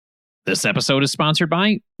This episode is sponsored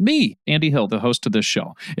by me, Andy Hill, the host of this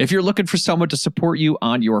show. If you're looking for someone to support you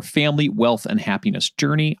on your family, wealth, and happiness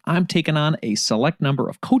journey, I'm taking on a select number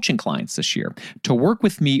of coaching clients this year. To work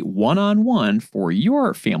with me one-on-one for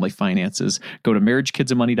your family finances, go to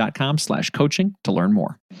marriagekidsandmoney.com/coaching to learn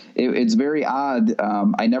more. It's very odd.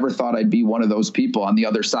 I never thought I'd be one of those people on the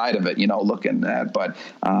other side of it, looking at, but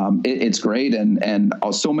it's great. And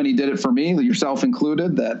so many did it for me, yourself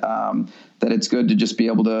included, that it's good to just be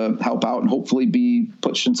able to help out and hopefully be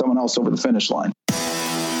pushing someone else over the finish line.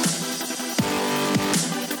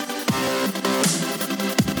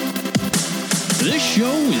 This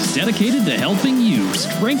show is dedicated to helping you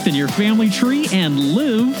strengthen your family tree and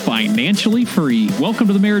live financially free. Welcome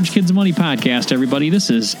to the Marriage, Kids, and Money podcast, everybody. This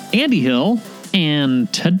is Andy Hill,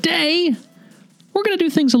 and today we're going to do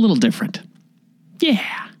things a little different. Yeah.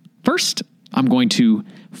 First, I'm going to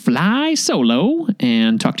fly solo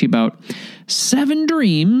and talk to you about 7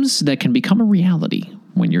 dreams that can become a reality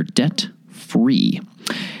when you're debt-free.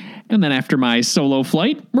 And then after my solo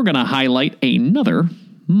flight, we're going to highlight another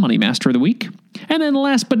Money Master of the Week. And then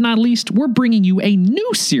last but not least, we're bringing you a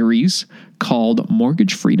new series called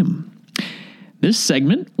Mortgage Freedom. This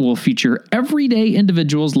segment will feature everyday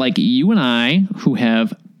individuals like you and I who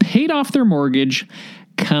have paid off their mortgage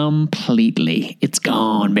completely. It's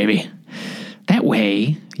gone, baby. That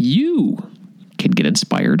way, you can get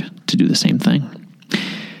inspired to do the same thing.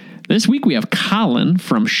 This week, we have Colin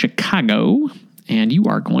from Chicago, and you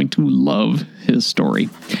are going to love his story.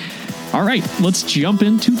 All right, let's jump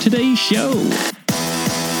into today's show.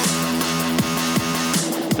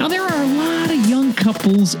 Now, there are a lot of young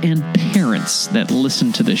couples and parents that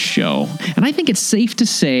listen to this show, and I think it's safe to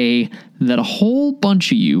say that a whole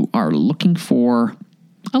bunch of you are looking for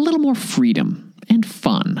a little more freedom and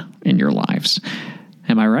fun in your lives.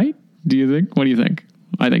 Am I right? Do you think? What do you think?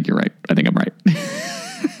 I think you're right. I think I'm right.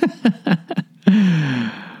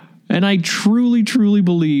 And I truly, truly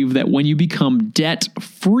believe that when you become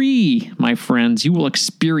debt-free, my friends, you will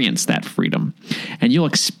experience that freedom. And you'll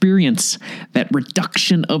experience that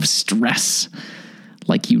reduction of stress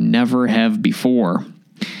like you never have before.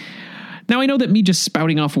 Now, I know that me just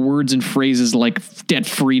spouting off words and phrases like debt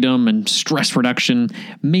freedom and stress reduction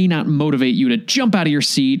may not motivate you to jump out of your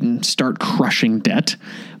seat and start crushing debt,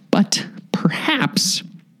 but perhaps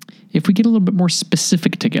if we get a little bit more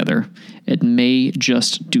specific together, it may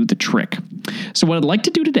just do the trick. So what I'd like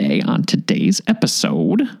to do today on today's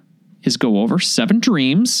episode is go over 7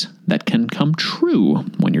 dreams that can come true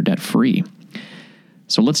when you're debt-free.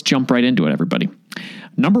 So let's jump right into it, everybody.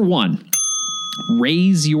 Number 1,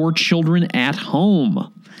 raise your children at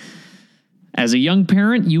home. As a young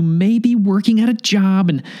parent, you may be working at a job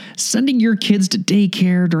and sending your kids to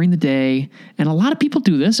daycare during the day. And a lot of people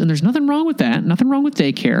do this, and there's nothing wrong with that, nothing wrong with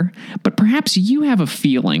daycare. But perhaps you have a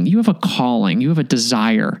feeling, you have a calling, you have a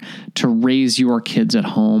desire to raise your kids at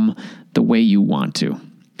home the way you want to.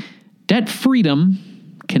 Debt freedom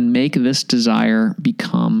can make this desire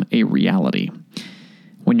become a reality.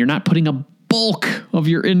 When you're not putting a bulk of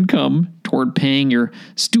your income toward paying your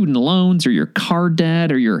student loans or your car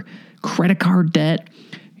debt or your credit card debt,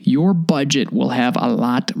 your budget will have a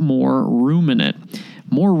lot more room in it.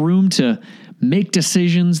 More room to make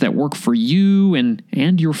decisions that work for you and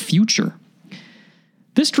your future.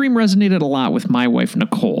 This dream resonated a lot with my wife,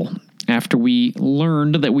 Nicole, after we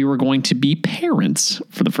learned that we were going to be parents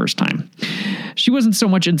for the first time. She wasn't so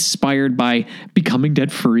much inspired by becoming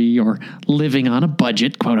debt-free or living on a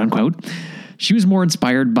budget, quote unquote. She was more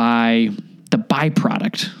inspired by the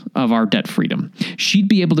byproduct of our debt freedom. She'd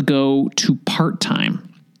be able to go to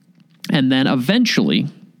part-time and then eventually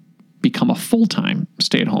become a full-time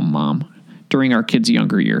stay-at-home mom during our kids'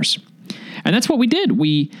 younger years. And that's what we did.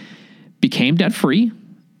 We became debt-free,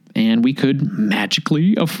 and we could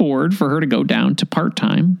magically afford for her to go down to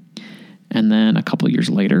part-time, and then a couple of years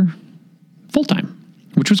later, full-time,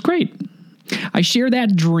 which was great. I share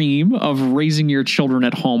that dream of raising your children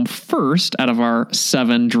at home first out of our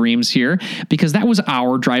 7 dreams here because that was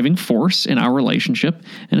our driving force in our relationship,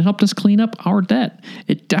 and it helped us clean up our debt.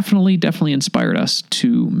 It definitely inspired us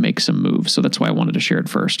to make some moves, so that's why I wanted to share it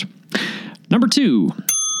first. Number 2,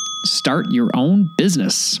 start your own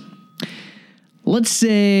business. Let's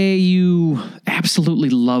say you absolutely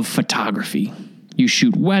love photography. You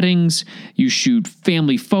shoot weddings, you shoot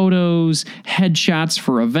family photos, headshots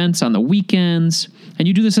for events on the weekends, and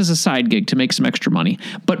you do this as a side gig to make some extra money.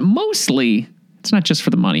 But mostly, it's not just for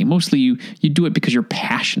the money. Mostly you do it because you're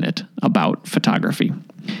passionate about photography.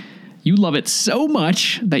 You love it so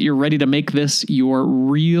much that you're ready to make this your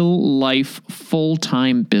real life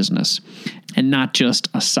full-time business and not just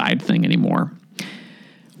a side thing anymore.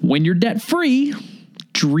 When you're debt-free,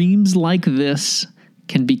 dreams like this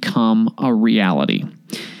can become a reality.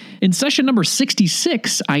 In session number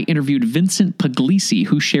 66, I interviewed Vincent Puglisi,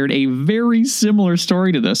 who shared a very similar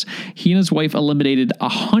story to this. He and his wife eliminated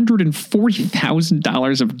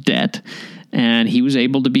 $140,000 of debt, and he was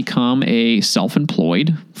able to become a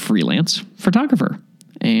self-employed freelance photographer.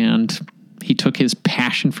 And he took his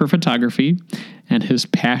passion for photography and his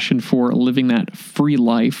passion for living that free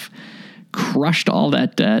life, crushed all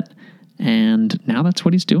that debt, and now that's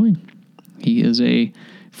what he's doing. He is a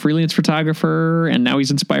freelance photographer, and now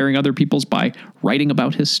he's inspiring other people by writing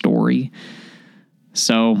about his story.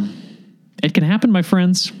 So it can happen, my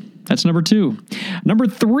friends. That's number 2. Number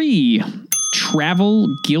 3, travel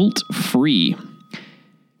guilt-free.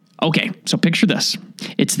 Okay, so picture this.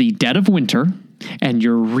 It's the dead of winter, and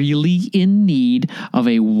you're really in need of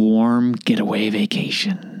a warm getaway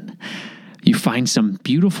vacation. You find some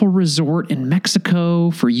beautiful resort in Mexico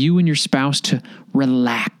for you and your spouse to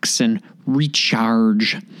relax and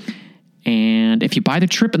recharge. And if you buy the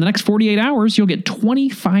trip in the next 48 hours, you'll get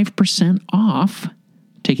 25% off,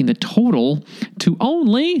 taking the total to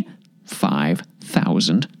only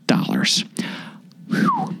 $5,000.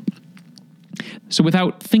 Whew. So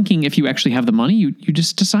without thinking if you actually have the money, you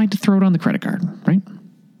just decide to throw it on the credit card, right?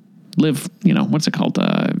 Live, what's it called?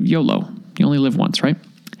 YOLO. You only live once, right?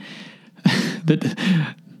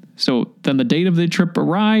 So then the date of the trip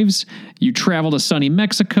arrives, you travel to sunny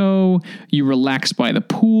Mexico, you relax by the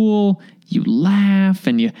pool, you laugh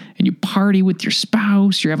and you party with your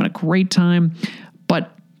spouse, you're having a great time.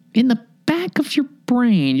 But in the back of your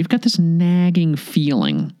brain, you've got this nagging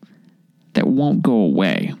feeling that won't go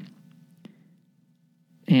away.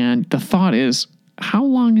 And the thought is, how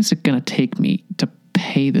long is it going to take me to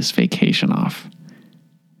pay this vacation off?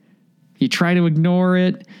 You try to ignore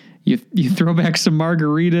it. You throw back some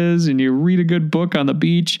margaritas and you read a good book on the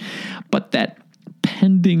beach, but that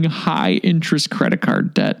pending high interest credit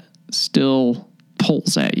card debt still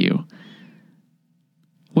pulls at you.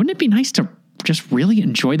 Wouldn't it be nice to just really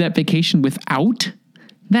enjoy that vacation without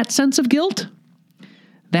that sense of guilt?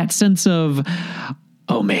 That sense of,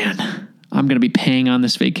 oh man, I'm going to be paying on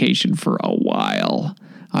this vacation for a while.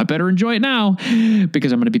 I better enjoy it now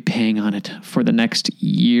because I'm going to be paying on it for the next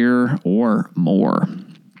year or more.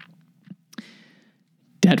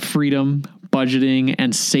 Debt freedom, budgeting,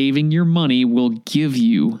 and saving your money will give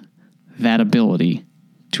you that ability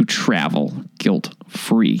to travel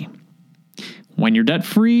guilt-free. When you're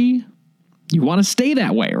debt-free, you want to stay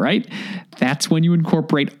that way, right? That's when you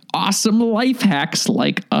incorporate awesome life hacks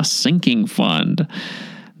like a sinking fund.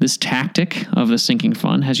 This tactic of the sinking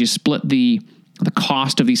fund has you split the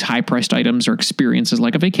cost of these high-priced items or experiences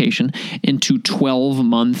like a vacation into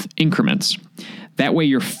 12-month increments. That way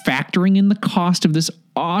you're factoring in the cost of this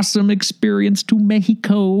awesome experience to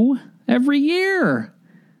Mexico every year.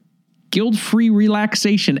 Guilt-free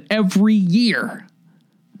relaxation every year.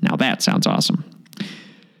 Now that sounds awesome.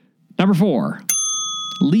 Number 4,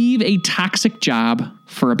 leave a toxic job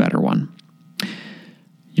for a better one.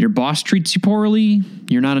 Your boss treats you poorly,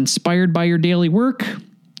 you're not inspired by your daily work,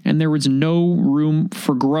 and there is no room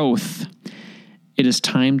for growth. It is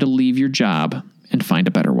time to leave your job and find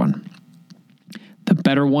a better one. The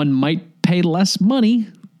better one might pay less money,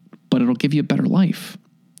 but it'll give you a better life.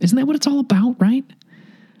 Isn't that what it's all about, right?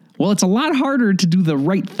 Well, it's a lot harder to do the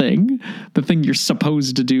right thing, the thing you're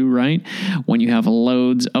supposed to do, right? When you have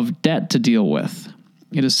loads of debt to deal with.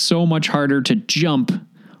 It is so much harder to jump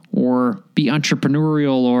or be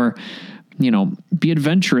entrepreneurial or, be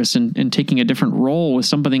adventurous in taking a different role with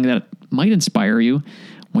something that might inspire you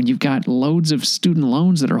when you've got loads of student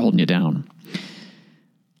loans that are holding you down.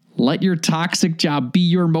 Let your toxic job be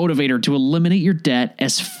your motivator to eliminate your debt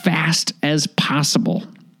as fast as possible.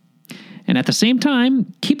 And at the same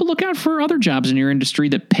time, keep a lookout for other jobs in your industry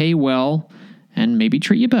that pay well and maybe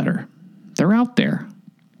treat you better. They're out there.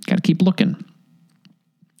 Got to keep looking.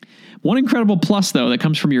 One incredible plus, though, that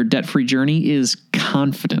comes from your debt-free journey is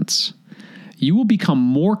confidence. You will become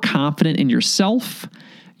more confident in yourself,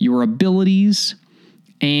 your abilities,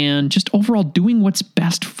 and just overall doing what's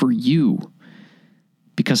best for you.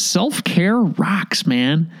 Because self-care rocks,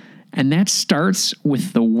 man. And that starts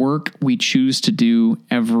with the work we choose to do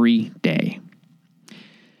every day.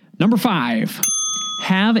 Number 5,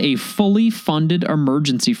 have a fully funded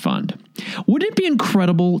emergency fund. Wouldn't it be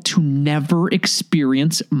incredible to never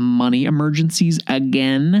experience money emergencies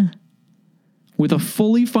again? With a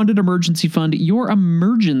fully funded emergency fund, your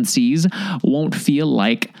emergencies won't feel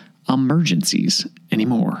like emergencies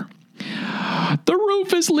anymore. The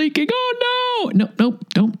roof is leaking. Oh,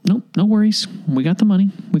 no. No worries. We got the money.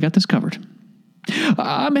 We got this covered.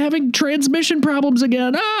 I'm having transmission problems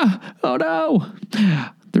again. Oh no.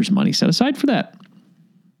 there's money set aside for that.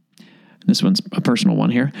 This one's a personal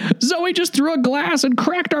one here. Zoe just threw a glass and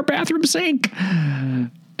cracked our bathroom sink.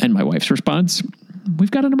 And my wife's response,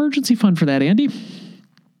 we've got an emergency fund for that, Andy.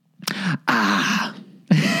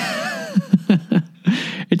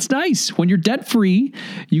 It's nice. When you're debt-free,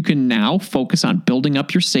 you can now focus on building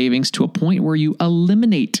up your savings to a point where you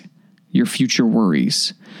eliminate your future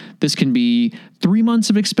worries. This can be 3 months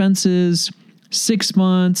of expenses, 6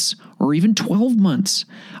 months, or even 12 months.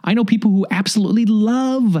 I know people who absolutely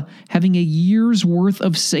love having a year's worth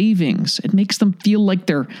of savings. It makes them feel like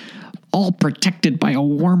they're all protected by a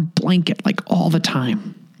warm blanket, like all the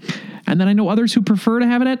time. And then I know others who prefer to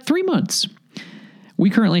have it at 3 months. We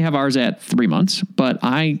currently have ours at 3 months, but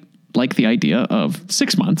I like the idea of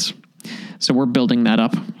 6 months. So we're building that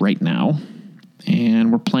up right now.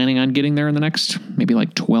 And we're planning on getting there in the next maybe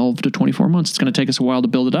like 12 to 24 months. It's going to take us a while to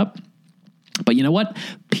build it up. But you know what?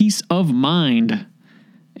 Peace of mind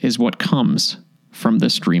is what comes from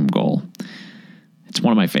this dream goal. It's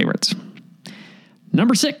one of my favorites.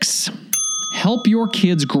 Number 6, help your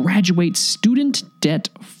kids graduate student debt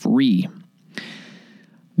free.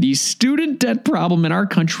 The student debt problem in our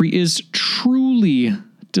country is truly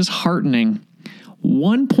disheartening.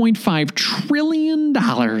 $1.5 trillion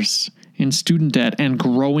in student debt and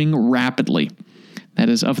growing rapidly. That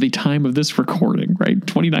is of the time of this recording, right?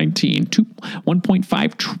 2019,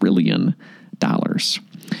 $1.5 trillion.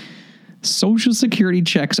 Social Security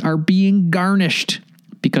checks are being garnished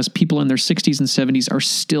because people in their 60s and 70s are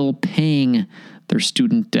still paying their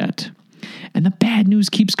student debt. And the bad news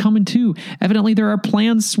keeps coming too. Evidently, there are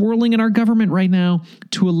plans swirling in our government right now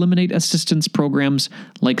to eliminate assistance programs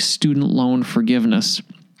like student loan forgiveness.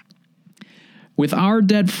 With our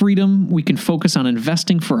debt freedom, we can focus on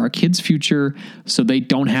investing for our kids' future so they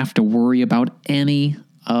don't have to worry about any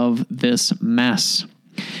of this mess.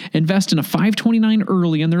 Invest in a 529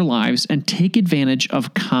 early in their lives and take advantage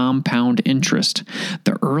of compound interest.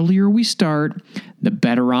 The earlier we start, the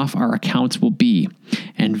better off our accounts will be.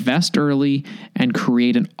 Invest early and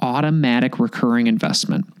create an automatic recurring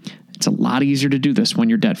investment. It's a lot easier to do this when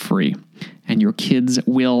you're debt-free, and your kids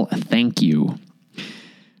will thank you.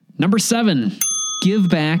 Number 7, give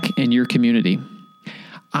back in your community.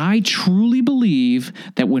 I truly believe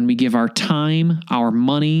that when we give our time, our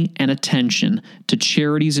money, and attention to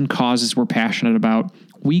charities and causes we're passionate about,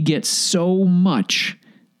 we get so much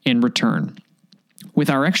in return. With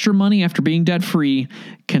our extra money after being debt-free,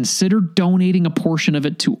 consider donating a portion of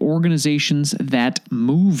it to organizations that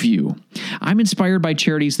move you. I'm inspired by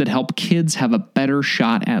charities that help kids have a better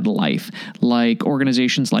shot at life, like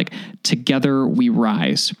organizations like Together We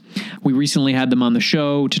Rise. We recently had them on the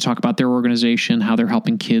show to talk about their organization, how they're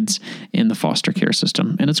helping kids in the foster care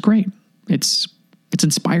system, and it's great. It's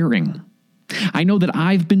inspiring. I know that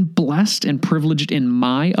I've been blessed and privileged in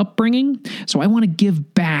my upbringing, so I want to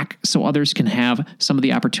give back so others can have some of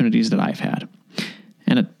the opportunities that I've had.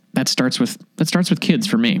 And that starts with kids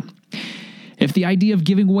for me. If the idea of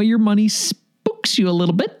giving away your money spooks you a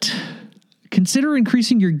little bit, consider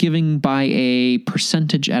increasing your giving by a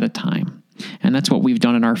percentage at a time. And that's what we've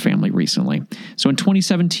done in our family recently. So in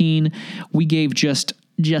 2017, we gave just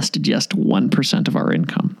 1% of our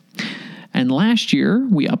income. And last year,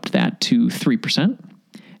 we upped that to 3%.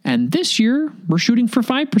 And this year, we're shooting for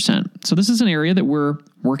 5%. So this is an area that we're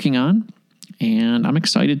working on. And I'm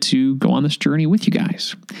excited to go on this journey with you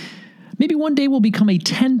guys. Maybe one day we'll become a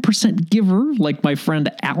 10% giver, like my friend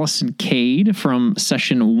Allison Cade from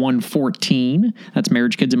session 114. That's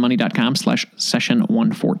marriagekidsandmoney.com/session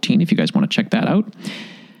 114 if you guys want to check that out.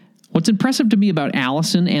 What's impressive to me about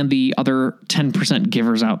Allison and the other 10%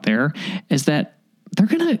 givers out there is that they're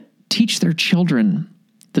going to teach their children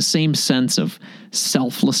the same sense of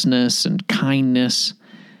selflessness and kindness.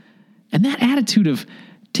 And that attitude of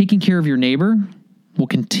taking care of your neighbor will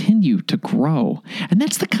continue to grow. And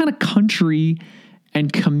that's the kind of country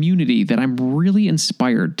and community that I'm really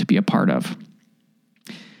inspired to be a part of.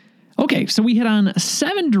 Okay, so we hit on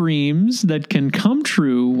 7 dreams that can come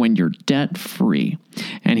true when you're debt-free.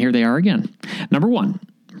 And here they are again. Number 1,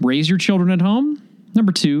 raise your children at home.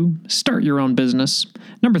 Number 2, start your own business.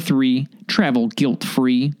 Number 3, travel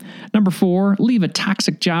guilt-free. Number 4, leave a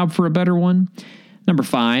toxic job for a better one. Number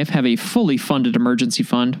 5, have a fully funded emergency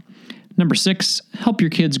fund. Number 6, help your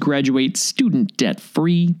kids graduate student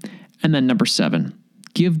debt-free. And then number 7,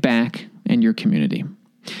 give back in your community.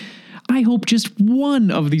 I hope just one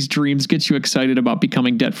of these dreams gets you excited about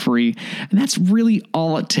becoming debt-free. And that's really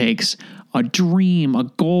all it takes. A dream, a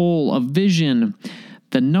goal, a vision.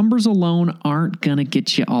 The numbers alone aren't going to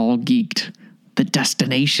get you all geeked. The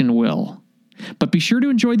destination will. But be sure to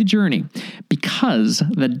enjoy the journey, because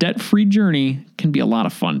the debt-free journey can be a lot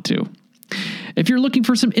of fun too. If you're looking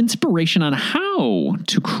for some inspiration on how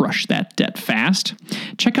to crush that debt fast,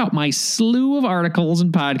 check out my slew of articles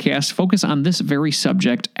and podcasts focus on this very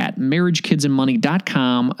subject at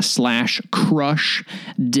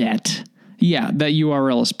marriagekidsandmoney.com/crush-debt. Yeah, that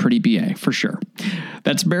URL is pretty BA for sure.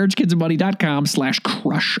 That's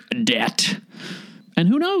marriagekidsandmoney.com/crush-debt. And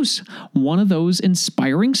who knows, one of those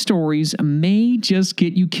inspiring stories may just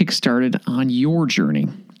get you kickstarted on your journey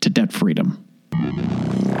to debt freedom.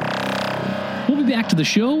 We'll be back to the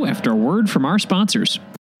show after a word from our sponsors.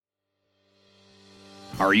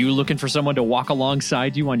 Are you looking for someone to walk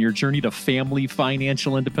alongside you on your journey to family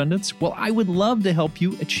financial independence? Well, I would love to help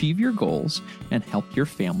you achieve your goals and help your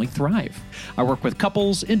family thrive. I work with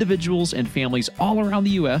couples, individuals, and families all around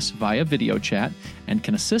the U.S. via video chat and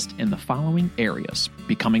can assist in the following areas: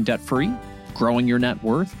 becoming debt-free, growing your net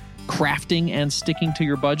worth, crafting and sticking to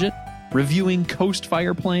your budget, reviewing Coast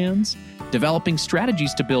Fire plans, developing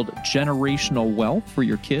strategies to build generational wealth for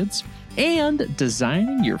your kids, and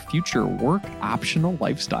designing your future work optional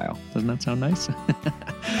lifestyle. Doesn't that sound nice?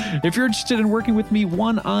 If you're interested in working with me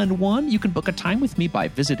one-on-one, you can book a time with me by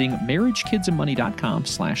visiting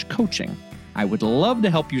marriagekidsandmoney.com/coaching. I would love to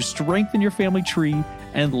help you strengthen your family tree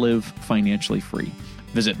and live financially free.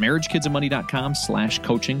 Visit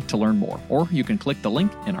marriagekidsandmoney.com/coaching to learn more, or you can click the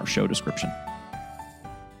link in our show description.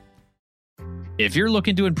 If you're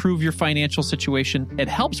looking to improve your financial situation, it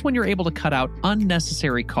helps when you're able to cut out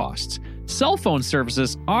unnecessary costs. Cell phone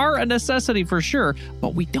services are a necessity for sure,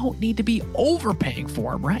 but we don't need to be overpaying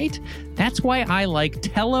for them, right? That's why I like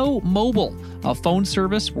Tello Mobile, a phone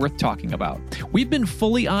service worth talking about. We've been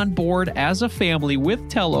fully on board as a family with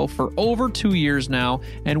Tello for over 2 years now,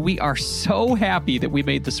 and we are so happy that we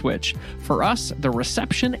made the switch. For us, the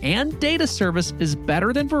reception and data service is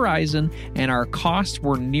better than Verizon, and our costs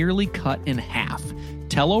were nearly cut in half.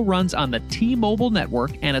 Tello runs on the T-Mobile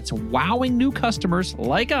network, and it's wowing new customers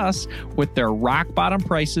like us with their rock-bottom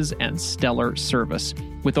prices and stellar service.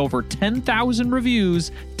 With over 10,000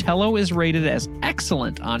 reviews, Tello is rated as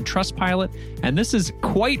excellent on Trustpilot, and this is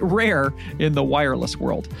quite rare in the wireless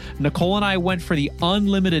world. Nicole and I went for the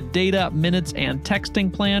unlimited data, minutes, and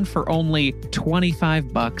texting plan for only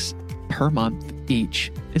 $25 per month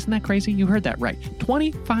each. Isn't that crazy? You heard that right.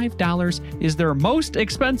 $25 is their most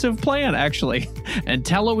expensive plan, actually. And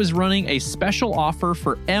Tello is running a special offer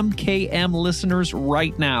for MKM listeners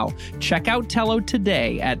right now. Check out Tello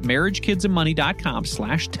today at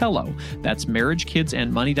marriagekidsandmoney.com/Tello. That's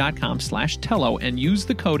marriagekidsandmoney.com/Tello, and use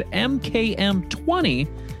the code MKM20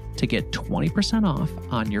 to get 20% off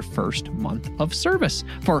on your first month of service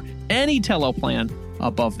for any Tello plan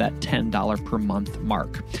above that $10 per month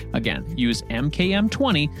mark. Again, use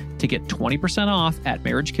MKM20 to get 20% off at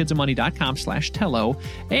marriagekidsandmoney.com/Tello,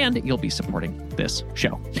 and you'll be supporting this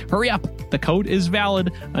show. Hurry up. The code is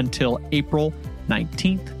valid until April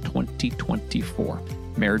 19th, 2024.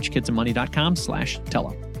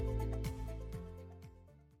 marriagekidsandmoney.com/Tello.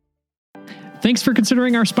 Thanks for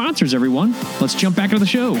considering our sponsors, everyone. Let's jump back into the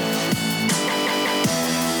show.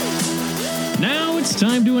 Now it's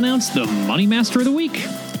time to announce the Money Master of the Week.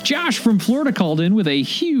 Josh from Florida called in with a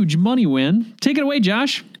huge money win. Take it away,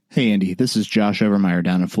 Josh. Hey, Andy. This is Josh Overmeyer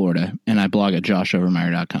down in Florida, and I blog at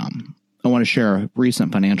joshovermeyer.com. I want to share a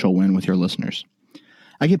recent financial win with your listeners.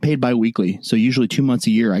 I get paid bi-weekly, so usually 2 months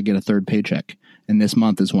a year I get a third paycheck, and this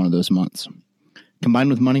month is one of those months.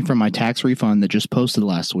 Combined with money from my tax refund that just posted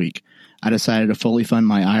last week, I decided to fully fund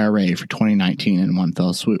my IRA for 2019 in one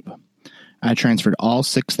fell swoop. I transferred all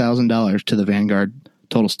 $6,000 to the Vanguard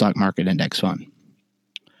Total Stock Market Index Fund.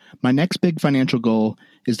 My next big financial goal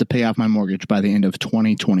is to pay off my mortgage by the end of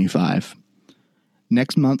 2025.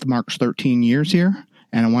 Next month marks 13 years here,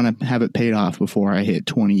 and I want to have it paid off before I hit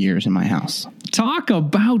 20 years in my house. Talk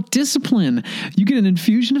about discipline. You get an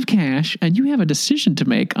infusion of cash, and you have a decision to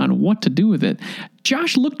make on what to do with it.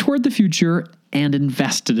 Josh looked toward the future and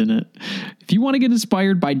invested in it. If you want to get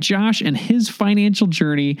inspired by Josh and his financial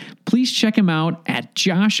journey, please check him out at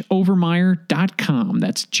joshovermeyer.com.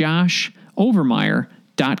 That's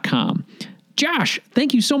joshovermeyer.com. Josh,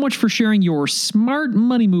 thank you so much for sharing your smart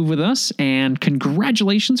money move with us, and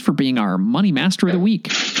congratulations for being our Money Master of the Week.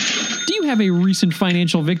 Do you have a recent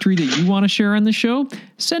financial victory that you want to share on the show?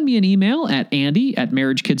 Send me an email at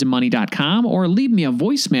andy@marriagekidsandmoney.com, or leave me a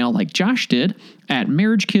voicemail like Josh did at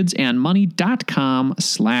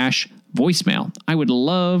marriagekidsandmoney.com/voicemail. I would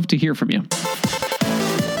love to hear from you.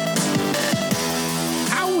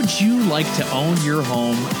 How would you like to own your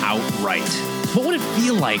home outright? What would it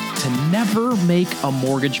feel like to never make a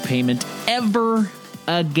mortgage payment ever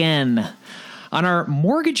again? On our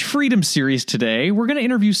Mortgage Freedom series today, we're going to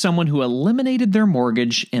interview someone who eliminated their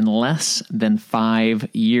mortgage in less than 5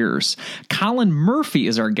 years. Colin Murphy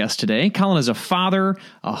is our guest today. Colin is a father,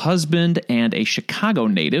 a husband, and a Chicago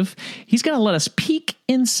native. He's going to let us peek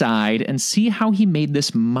inside and see how he made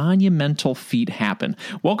this monumental feat happen.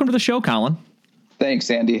 Welcome to the show, Colin. Thanks,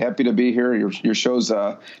 Andy. Happy to be here. Your show's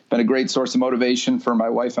been a great source of motivation for my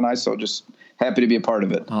wife and I, so just happy to be a part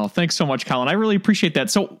of it. Oh, thanks so much, Colin. I really appreciate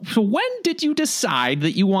that. So when did you decide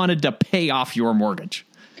that you wanted to pay off your mortgage?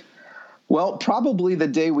 Well, probably the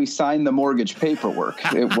day we signed the mortgage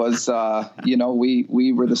paperwork. It was,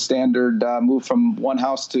 we were the standard move from one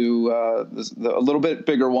house to a little bit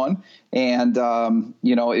bigger one. And,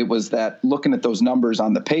 it was that looking at those numbers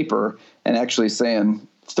on the paper and actually saying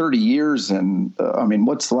 30 years. And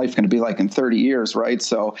what's life going to be like in 30 years, right?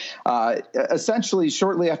 So essentially,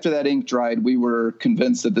 shortly after that ink dried, we were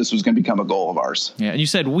convinced that this was going to become a goal of ours. Yeah. And you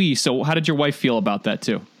said we. So how did your wife feel about that,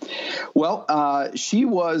 too? Well, she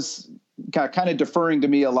was kind of deferring to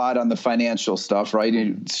me a lot on the financial stuff, right?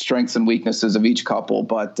 Strengths and weaknesses of each couple.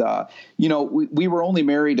 But, we were only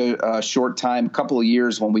married a short time, a couple of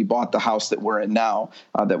years when we bought the house that we're in now,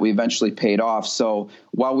 that we eventually paid off. So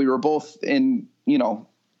while we were both in,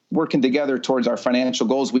 working together towards our financial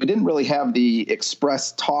goals, we didn't really have the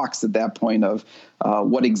express talks at that point of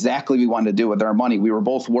what exactly we wanted to do with our money. We were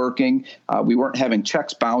both working. We weren't having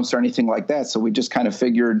checks bounce or anything like that. So we just kind of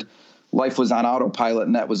figured life was on autopilot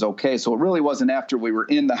and that was okay. So it really wasn't after we were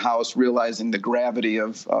in the house realizing the gravity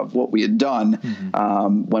of what we had done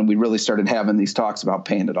when we really started having these talks about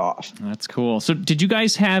paying it off. That's cool. So did you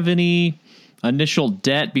guys have any initial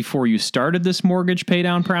debt before you started this mortgage pay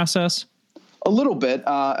down process? A little bit.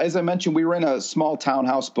 As I mentioned, we were in a small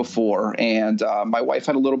townhouse before, and my wife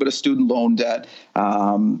had a little bit of student loan debt,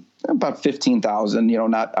 about $15,000,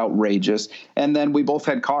 not outrageous. And then we both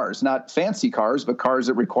had cars, not fancy cars, but cars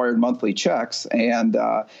that required monthly checks. And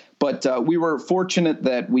but we were fortunate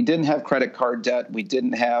that we didn't have credit card debt. We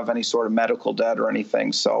didn't have any sort of medical debt or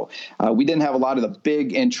anything. So we didn't have a lot of the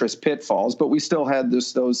big interest pitfalls, but we still had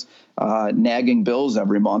those nagging bills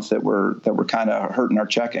every month that were kind of hurting our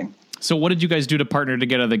checking. So what did you guys do to partner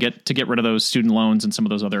together to get rid of those student loans and some of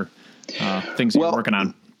those other things you're working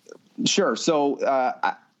on? Sure. So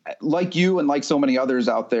like you and like so many others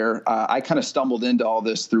out there, I kind of stumbled into all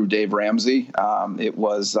this through Dave Ramsey. It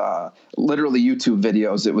was literally YouTube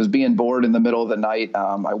videos. It was being bored in the middle of the night.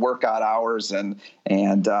 I work odd hours and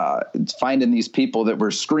finding these people that were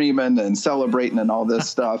screaming and celebrating and all this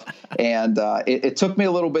stuff. And it took me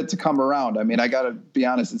a little bit to come around. I mean, I got to be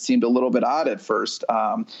honest, it seemed a little bit odd at first.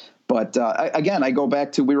 But again, I go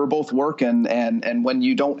back to we were both working, and when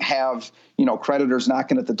you don't have creditors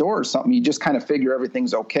knocking at the door or something, you just kind of figure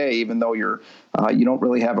everything's okay, even though you don't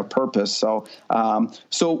really have a purpose. So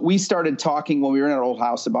we started talking when we were in our old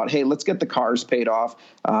house about, hey, let's get the cars paid off,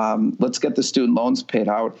 let's get the student loans paid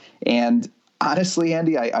out. And honestly,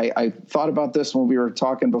 Andy, I thought about this when we were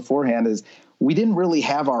talking beforehand. Is we didn't really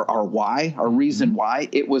have our why, our reason why.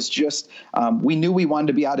 It was just we knew we wanted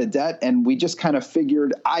to be out of debt, and we just kind of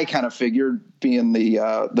figured, being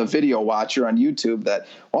the video watcher on YouTube, that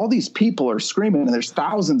all these people are screaming and there's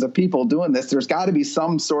thousands of people doing this. There's got to be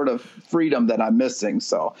some sort of freedom that I'm missing.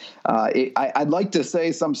 So I'd like to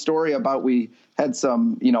say some story about we had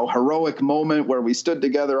some, heroic moment where we stood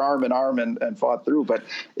together arm in arm and fought through, but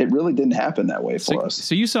it really didn't happen that way for us.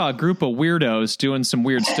 So you saw a group of weirdos doing some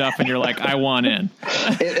weird stuff and you're like, I want in.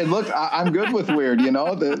 And look, I'm good with weird,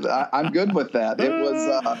 I'm good with that. It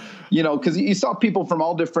was, because you saw people from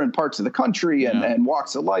all different parts of the country and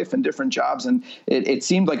walks of life and different jobs. And it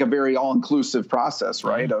seemed like a very all-inclusive process,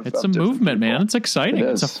 right? It's a movement, man. It's exciting.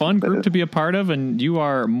 It's a fun group to be a part of, and you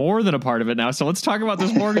are more than a part of it now. So let's talk about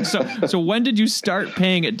this mortgage. So when did you start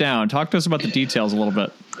paying it down? Talk to us about the details a little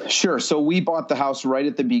bit. Sure. So we bought the house right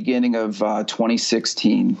at the beginning of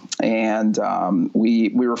 2016, and we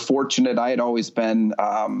were fortunate. I had always been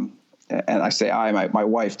and I say my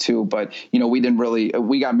wife too, but we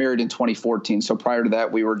got married in 2014. So prior to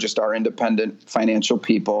that, we were just our independent financial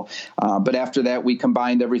people. But after that, we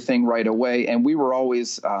combined everything right away, and we were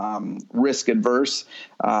always risk adverse.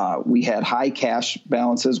 We had high cash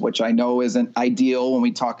balances, which I know isn't ideal when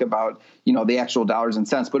we talk about the actual dollars and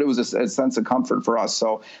cents, but it was a sense of comfort for us.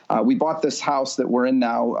 So we bought this house that we're in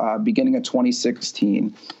now, beginning of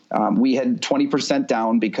 2016. We had 20%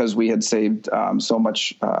 down because we had saved so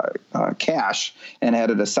much cash and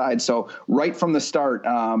had it aside. So right from the start,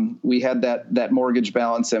 we had that mortgage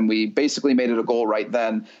balance, and we basically made it a goal right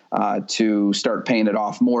then to start paying it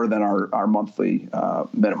off more than our monthly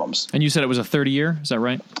minimums. And you said it was a 30-year, is that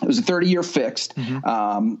right? It was a 30-year fixed.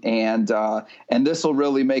 Mm-hmm. And this will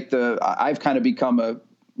really make I've kind of become a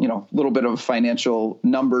little bit of a financial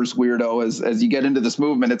numbers weirdo as you get into this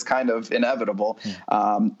movement. It's kind of inevitable.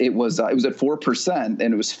 It was at 4% and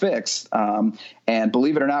it was fixed. And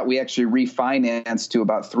believe it or not, we actually refinanced to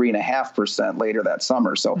about 3.5% later that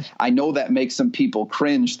summer. So I know that makes some people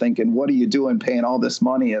cringe, thinking, what are you doing paying all this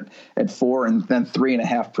money at 4 and then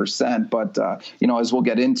 3.5%? But as we'll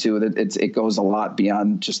get into it goes a lot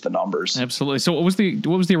beyond just the numbers. Absolutely. So what was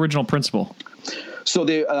the original principal? So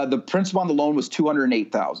the principal on the loan was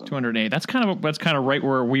 $208,000. 208. That's kind of right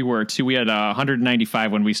where we were too. We had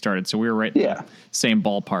 195 when we started, so we were right in the same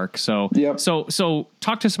ballpark. So yep. So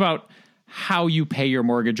talk to us about how you pay your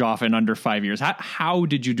mortgage off in under 5 years. How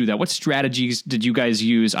did you do that? What strategies did you guys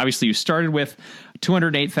use? Obviously, you started with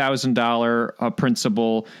 $208,000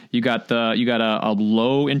 principal. You got a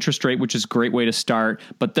low interest rate, which is a great way to start.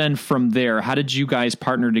 But then from there, how did you guys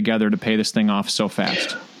partner together to pay this thing off so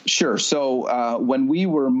fast? Sure. So when we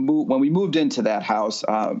moved into that house,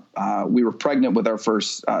 we were pregnant with our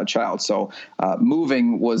first child. So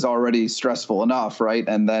moving was already stressful enough, right?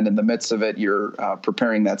 And then in the midst of it, you're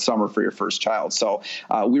preparing that summer for your first child. So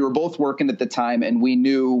we were both working at the time, and we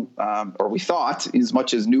knew, or we thought, as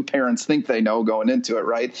much as new parents think they know going into it,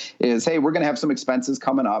 right, is, hey, we're going to have some expenses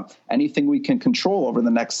coming up. Anything we can control over the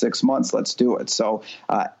next 6 months, let's do it. So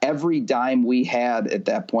every dime we had at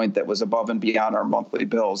that point that was above and beyond our monthly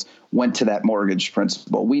bills went to that mortgage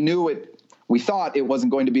principal. We thought it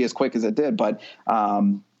wasn't going to be as quick as it did, but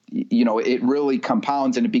it really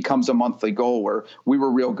compounds and it becomes a monthly goal where we were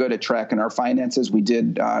real good at tracking our finances. We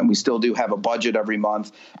did, and we still do have a budget every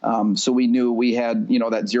month. So we knew we had,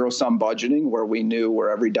 that zero sum budgeting where we knew where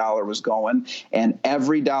every dollar was going, and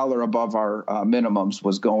every dollar above our minimums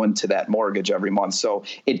was going to that mortgage every month. So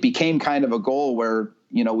it became kind of a goal where,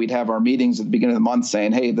 we'd have our meetings at the beginning of the month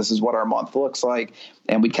saying, hey, this is what our month looks like.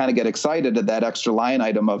 And we'd kind of get excited at that extra line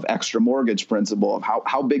item of extra mortgage principal of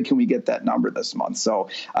how big can we get that number this month? So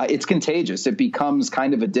it's contagious. It becomes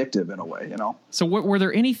kind of addictive in a way, So were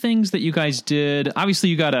there any things that you guys did? Obviously,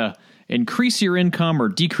 you got to increase your income or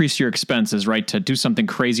decrease your expenses, right, to do something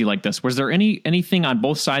crazy like this. Was there anything on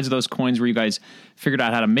both sides of those coins where you guys figured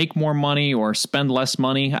out how to make more money or spend less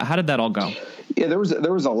money? How did that all go? Yeah, there was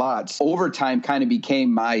a lot. Overtime kind of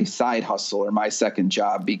became my side hustle or my second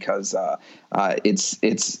job because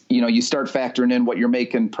it's you start factoring in what you're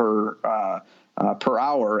making per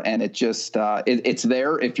hour, and it just it's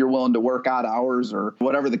there if you're willing to work odd hours or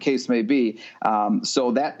whatever the case may be.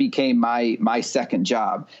 So that became my second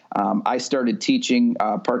job. I started teaching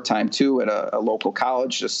part-time too at a local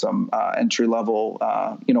college, just some entry level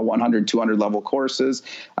 100, 200 level courses.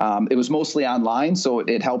 It was mostly online, so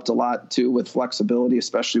it helped a lot too with flexibility,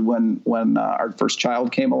 especially when our first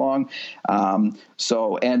child came along.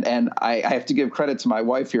 So I have to give credit to my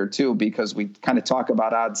wife here too, because we kind of talk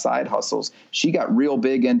about odd side hustles. She got real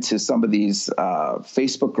big into some of these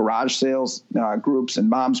Facebook garage sales groups and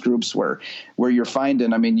moms groups where you're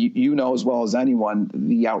finding, I mean, you know as well as anyone,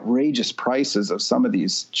 the outrageous prices of some of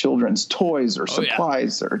these children's toys or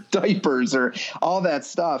supplies or diapers or all that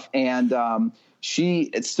stuff. And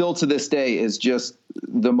she still to this day is just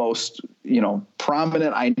the most,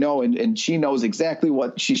 prominent I know, and she knows exactly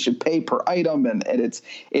what she should pay per item, and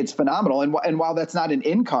it's phenomenal. And while that's not an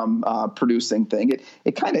income producing thing,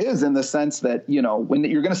 it kind of is in the sense that when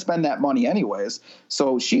you're going to spend that money anyways.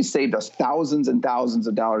 So she saved us thousands and thousands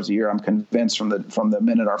of dollars a year. I'm convinced from the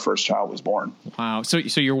minute our first child was born. Wow. So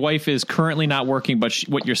your wife is currently not working, but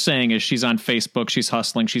what you're saying is she's on Facebook, she's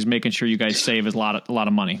hustling, she's making sure you guys save a lot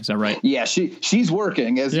of money. Is that right? Yeah, she's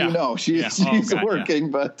working, as you know. She's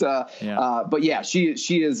working, yeah. But yeah,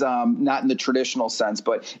 she is not in the traditional sense,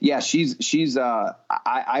 but yeah, she's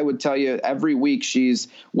I would tell you every week she's,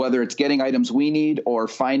 whether it's getting items we need or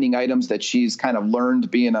finding items that she's kind of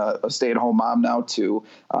learned being a stay-at-home mom now to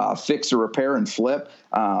fix or repair and flip.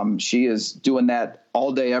 She is doing that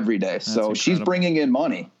all day, every day. That's so incredible. She's bringing in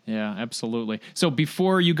money. Yeah, absolutely. So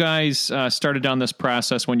before you guys started down this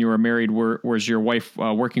process when you were married, was your wife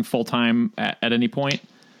working full-time at any point?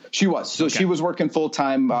 She was. So she was working full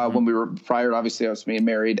time when we were prior. Obviously, I was being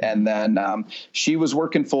married, and then she was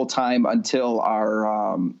working full time until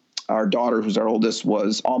our daughter, who's our oldest,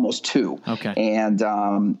 was almost 2. Okay.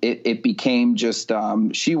 And it became just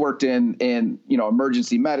she worked in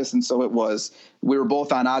emergency medicine, so we were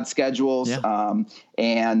both on odd schedules,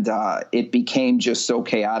 and it became just so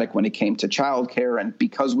chaotic when it came to childcare. And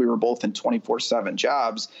because we were both in 24/7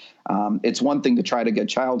 jobs, it's one thing to try to get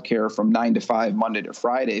childcare from 9 to 5 Monday to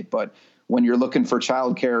Friday, but when you're looking for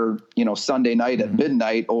childcare, Sunday night at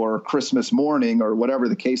midnight or Christmas morning or whatever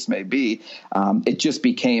the case may be, it just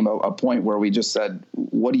became a point where we just said,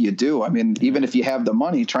 what do you do? I mean, even if you have the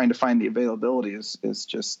money, trying to find the availability is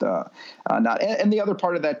just not. And the other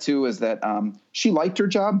part of that too is that she liked her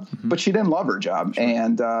job, but she didn't love her job,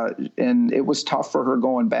 and it was tough for her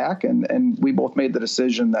going back. And we both made the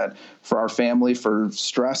decision that for our family, for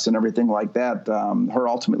stress and everything like that, her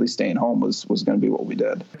ultimately staying home was going to be what we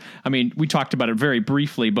did. I mean, we talked about it very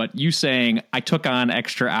briefly, but you saying I took on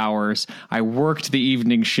extra hours, I worked the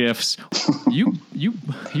evening shifts. You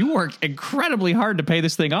worked incredibly hard to pay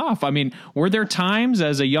this thing off. I mean, were there times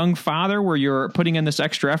as a young father where you're putting in this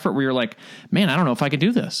extra effort where you're like, man, I don't know if I can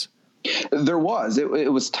do this? There was.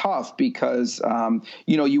 It was tough because,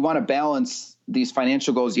 you want to balance these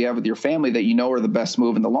financial goals you have with your family that are the best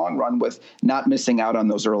move in the long run with not missing out on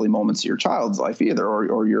those early moments of your child's life either,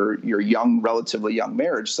 or your young, relatively young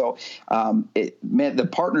marriage. So it meant the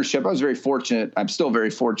partnership. I was very fortunate. I'm still very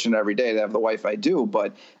fortunate every day to have the wife I do,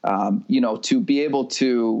 but to be able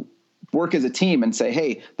to work as a team and say,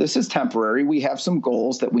 hey, this is temporary. We have some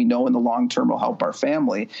goals that we know in the long term will help our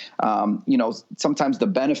family. Sometimes the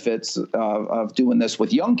benefits of doing this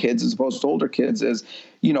with young kids as opposed to older kids is,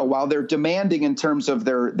 while they're demanding in terms of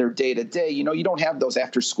their day to day, you don't have those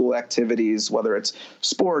after school activities, whether it's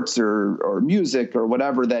sports or music or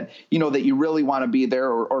whatever that you really want to be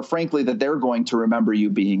there or frankly, that they're going to remember you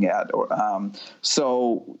being at.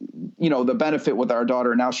 So the benefit with our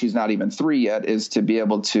daughter, now she's not even 3 yet, is to be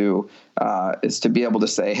able to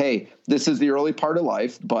say, hey, this is the early part of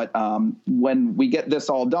life, but when we get this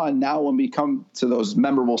all done, now when we come to those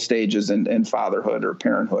memorable stages in fatherhood or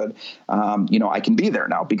parenthood, I can be there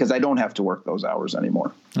now because I don't have to work those hours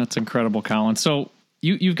anymore. That's incredible, Colin. So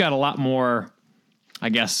you've got a lot more, I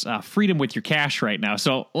guess, freedom with your cash right now.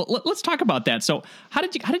 So let's talk about that. So how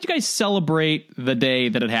did you guys celebrate the day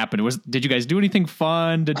that it happened? Did you guys do anything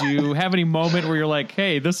fun? Did you have any moment where you're like,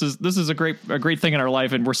 hey, this is a great thing in our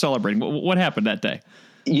life and we're celebrating? What happened that day?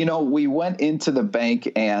 We went into the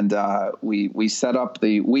bank and we set up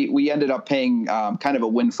we ended up paying kind of a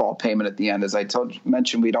windfall payment at the end. As I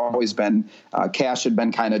mentioned, we'd always been cash had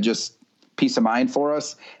been kind of just peace of mind for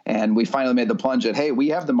us. And we finally made the plunge at, hey, we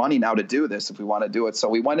have the money now to do this if we want to do it. So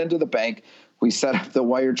we went into the bank, we set up the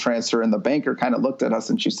wire transfer, and the banker kind of looked at us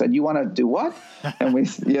and she said, you want to do what? And we,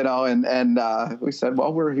 we said,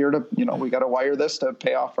 well, we're here to, we got to wire this to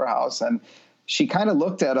pay off our house. And she kind of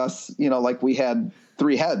looked at us, like we had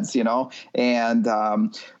 3 heads, and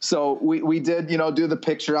so we did, do the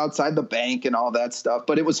picture outside the bank and all that stuff.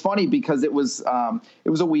 But it was funny because it was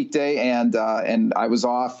a weekday and I was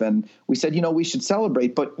off, and we said, we should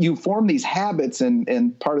celebrate. But you form these habits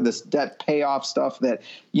and part of this debt payoff stuff that,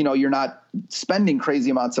 you're not spending crazy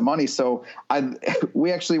amounts of money. So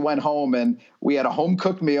we actually went home and we had a home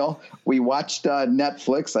cooked meal. We watched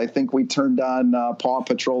Netflix. I think we turned on Paw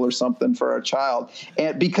Patrol or something for our child.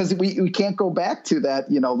 And because we can't go back to that,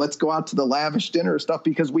 let's go out to the lavish dinner stuff,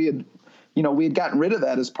 because we had gotten rid of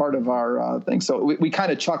that as part of our thing. So we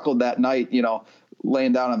kind of chuckled that night,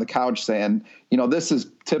 laying down on the couch saying, this is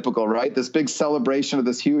typical, right? This big celebration of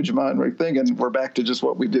this huge amount of thing, and we're back to just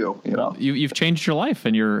what we do. You've changed your life,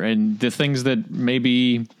 and the things that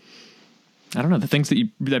maybe, I don't know, the things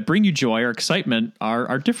that bring you joy or excitement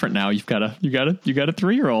are different now. You got a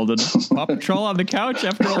 3-year-old and Paw Patrol on the couch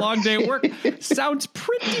after a long day at work sounds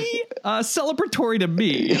pretty celebratory to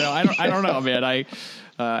me. I don't know, man.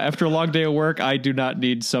 After a long day of work, I do not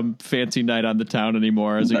need some fancy night on the town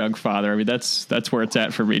anymore as a young father. I mean, that's where it's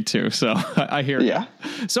at for me too. So I hear you.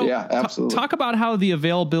 So yeah, absolutely. Talk about how the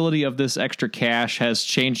availability of this extra cash has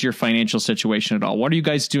changed your financial situation at all. What are you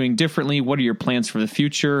guys doing differently? What are your plans for the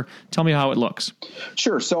future? Tell me how it looks.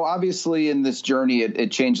 Sure. So obviously in this journey,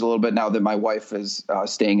 it changed a little bit now that my wife is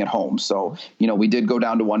staying at home. So, we did go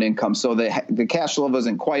down to one income. So the cash flow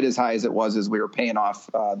wasn't quite as high as it was as we were paying off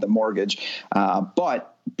the mortgage. But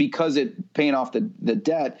because paying off the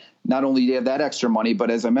debt, not only do you have that extra money,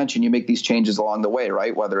 but as I mentioned, you make these changes along the way,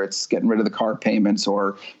 right? Whether it's getting rid of the car payments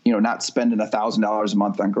or, not spending $1,000 a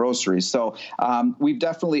month on groceries. So we've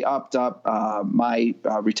definitely upped up my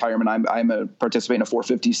retirement. I'm participating in a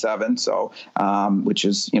 457. So which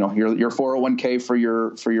is, your 401k for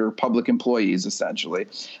your public employees, essentially.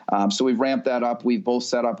 So we've ramped that up. We've both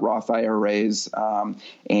set up Roth IRAs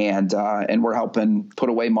and we're helping put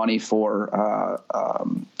away money for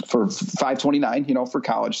for $529, for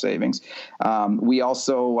college savings. We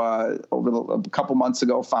also, a couple months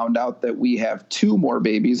ago, found out that we have 2 more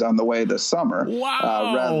babies on the way this summer.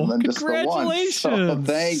 Wow. Rather than just the one. So,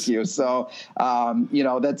 thank you. So,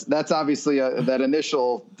 that's obviously that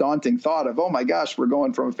initial daunting thought of, oh my gosh, we're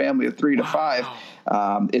going from a family of 3 to 5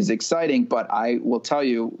 is exciting. But I will tell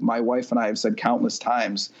you, my wife and I have said countless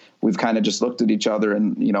times, we've kind of just looked at each other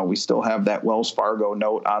and, we still have that Wells Fargo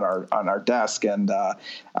note on our desk. And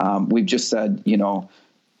we've just said,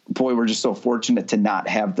 boy, we're just so fortunate to not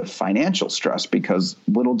have the financial stress, because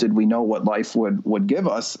little did we know what life would give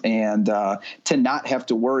us, and to not have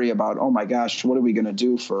to worry about, oh my gosh, what are we going to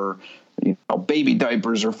do for baby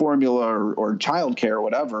diapers or formula or childcare or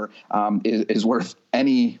whatever, is worth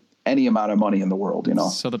any amount of money in the world,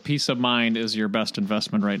 So the peace of mind is your best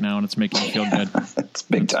investment right now, and it's making you feel good. It's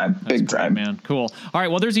big time. Big time, man. Cool. All right.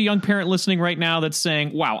 Well, there's a young parent listening right now that's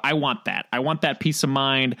saying, wow, I want that. I want that peace of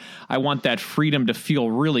mind. I want that freedom to feel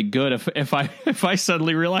really good if I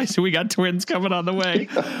suddenly realize we got twins coming on the way.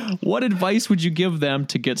 What advice would you give them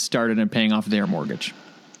to get started in paying off their mortgage?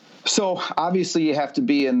 So obviously you have to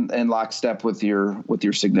be in lockstep with your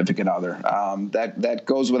significant other. That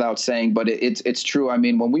goes without saying, but it's true. I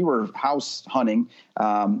mean, when we were house hunting,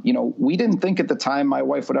 we didn't think at the time my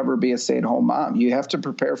wife would ever be a stay-at-home mom. You have to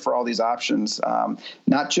prepare for all these options,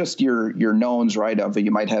 not just your knowns, right? Of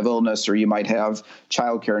you might have illness or you might have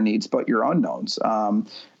childcare needs, but your unknowns. Our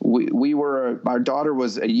daughter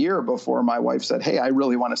was a year before my wife said, hey, I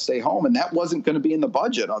really want to stay home. And that wasn't going to be in the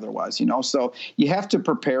budget otherwise, so you have to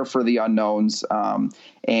prepare for the unknowns.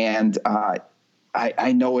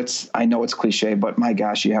 I know it's cliche, but my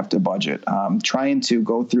gosh, you have to budget. Trying to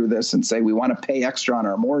go through this and say we want to pay extra on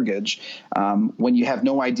our mortgage when you have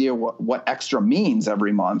no idea what extra means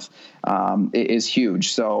every month is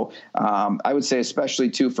huge. So I would say, especially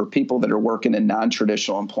too, for people that are working in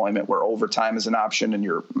non-traditional employment where overtime is an option, and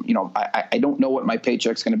I don't know what my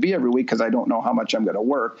paycheck's going to be every week because I don't know how much I'm going to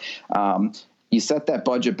work. You set that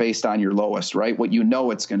budget based on your lowest, right? What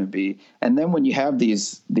it's going to be. And then when you have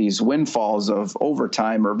these windfalls of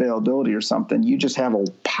overtime or availability or something, you just have a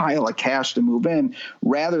pile of cash to move in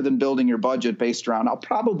rather than building your budget based around, I'll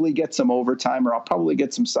probably get some overtime or I'll probably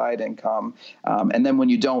get some side income. And then when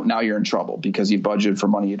you don't, now you're in trouble because you've budgeted for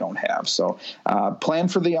money you don't have. So plan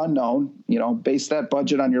for the unknown, base that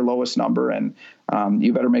budget on your lowest number, and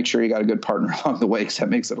you better make sure you got a good partner along the way, because that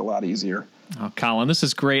makes it a lot easier. Oh, Colin, this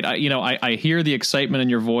is great. I hear the excitement in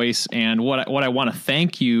your voice, and what I want to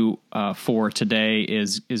thank you for today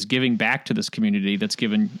is giving back to this community that's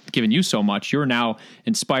given you so much. You're now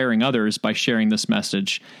inspiring others by sharing this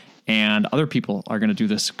message, and other people are going to do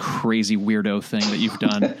this crazy weirdo thing that you've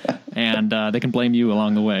done, and they can blame you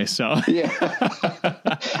along the way. So yeah,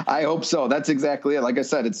 I hope so. That's exactly it. Like I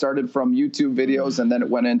said, it started from YouTube videos, and then it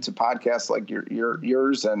went into podcasts like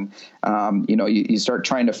yours, and you start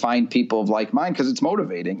trying to find people of like mind because it's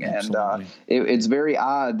motivating. Absolutely. And it's very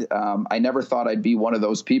odd. I never thought I'd be one of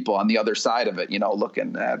those people on the other side of it,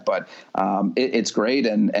 looking at, but it's great,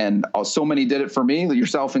 and so many did it for me,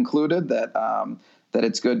 yourself included, that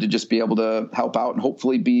it's good to just be able to help out and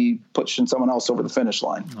hopefully be pushing someone else over the finish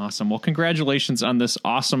line. Awesome. Well, congratulations on this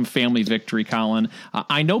awesome family victory, Colin.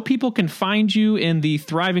 I know people can find you in the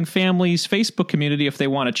Thriving Families Facebook community if they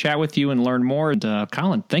want to chat with you and learn more. And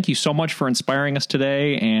Colin, thank you so much for inspiring us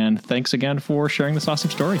today. And thanks again for sharing this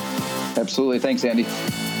awesome story. Absolutely. Thanks, Andy.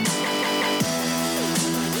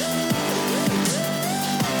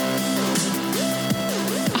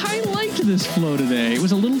 This flow today. It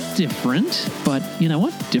was a little different, but you know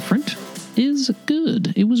what? Different is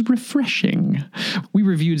good. It was refreshing. We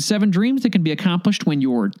reviewed 7 dreams that can be accomplished when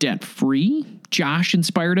you're debt-free. Josh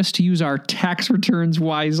inspired us to use our tax returns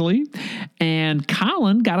wisely. And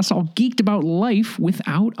Colin got us all geeked about life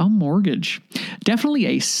without a mortgage. Definitely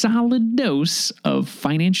a solid dose of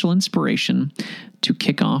financial inspiration to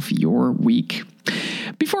kick off your week.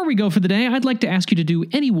 Before we go for the day, I'd like to ask you to do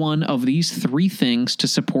any one of these 3 things to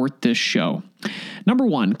support this show. Number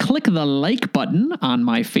 1, click the like button on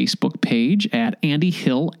my Facebook page at Andy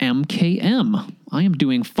Hill MKM. I am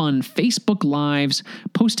doing fun Facebook Lives,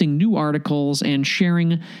 posting new articles, and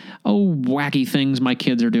sharing, wacky things my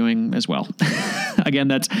kids are doing as well. Again,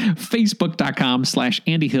 that's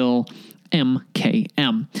facebook.com/Andy Hill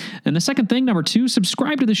MKM. And the second thing, number 2,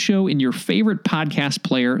 subscribe to the show in your favorite podcast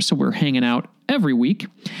player so we're hanging out every week.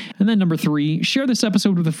 And then number 3, share this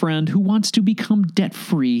episode with a friend who wants to become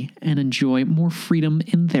debt-free and enjoy more freedom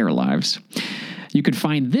in their lives. You can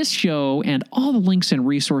find this show and all the links and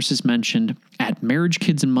resources mentioned at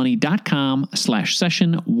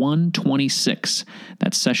marriagekidsandmoney.com/session 126.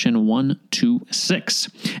 That's session 126.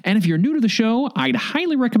 And if you're new to the show, I'd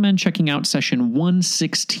highly recommend checking out session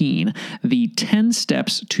 116, the 10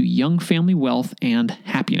 steps to young family wealth and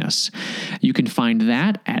happiness. You can find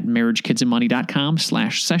that at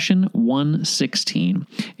marriagekidsandmoney.com/session 116.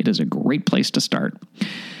 It is a great place to start.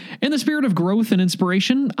 In the spirit of growth and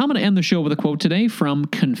inspiration, I'm going to end the show with a quote today from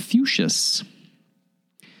Confucius.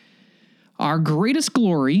 Our greatest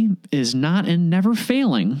glory is not in never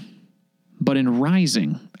failing, but in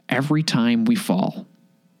rising every time we fall.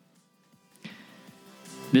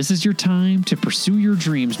 This is your time to pursue your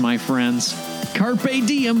dreams, my friends. Carpe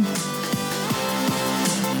diem.